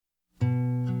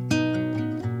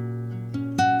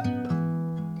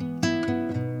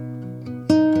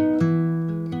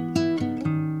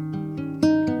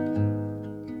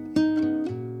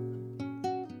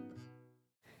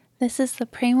This is the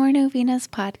Pray More Novenas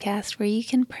podcast where you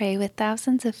can pray with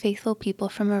thousands of faithful people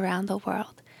from around the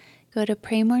world. Go to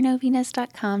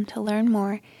praymorenovenas.com to learn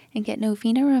more and get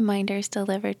novena reminders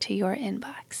delivered to your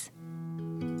inbox.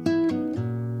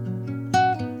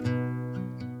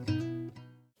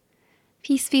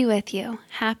 Peace be with you.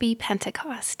 Happy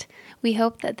Pentecost. We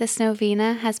hope that this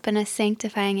novena has been a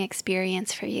sanctifying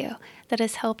experience for you that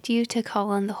has helped you to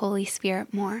call on the Holy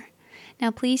Spirit more.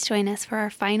 Now please join us for our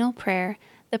final prayer,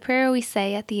 the prayer we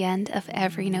say at the end of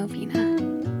every novena.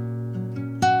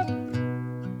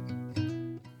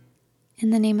 In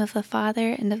the name of the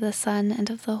Father, and of the Son, and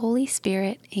of the Holy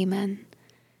Spirit, Amen.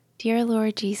 Dear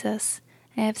Lord Jesus,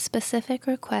 I have specific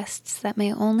requests that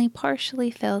may only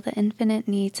partially fill the infinite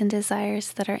needs and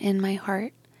desires that are in my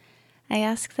heart. I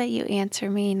ask that you answer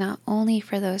me not only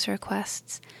for those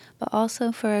requests, but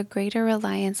also for a greater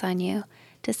reliance on you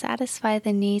to satisfy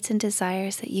the needs and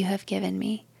desires that you have given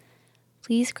me.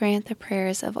 Please grant the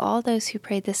prayers of all those who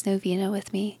prayed this novena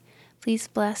with me. Please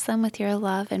bless them with your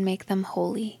love and make them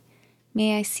holy.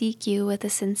 May I seek you with a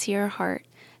sincere heart,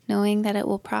 knowing that it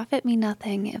will profit me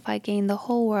nothing if I gain the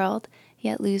whole world,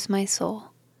 yet lose my soul.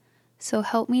 So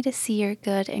help me to see your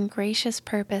good and gracious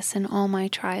purpose in all my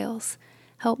trials.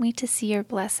 Help me to see your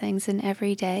blessings in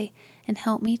every day, and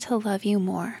help me to love you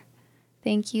more.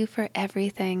 Thank you for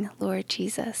everything, Lord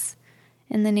Jesus.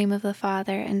 In the name of the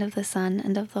Father, and of the Son,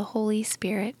 and of the Holy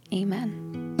Spirit,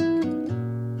 Amen.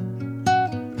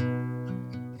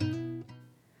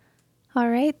 All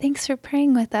right, thanks for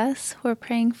praying with us. We're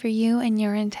praying for you and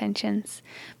your intentions.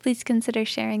 Please consider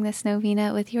sharing this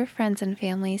novena with your friends and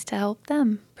families to help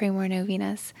them pray more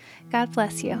novenas. God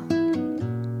bless you.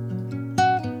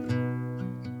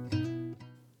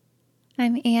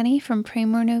 I'm Annie from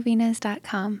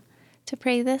praymorenovenas.com. To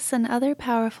pray this and other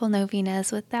powerful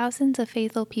novenas with thousands of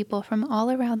faithful people from all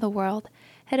around the world,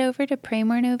 head over to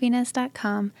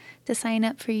praymorenovenas.com to sign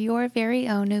up for your very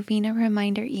own novena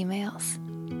reminder emails.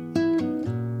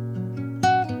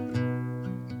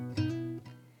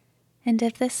 And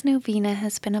if this novena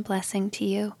has been a blessing to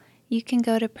you, you can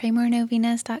go to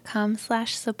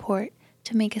praymorenovenas.com/support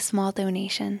to make a small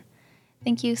donation.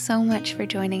 Thank you so much for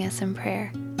joining us in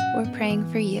prayer. We're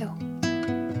praying for you.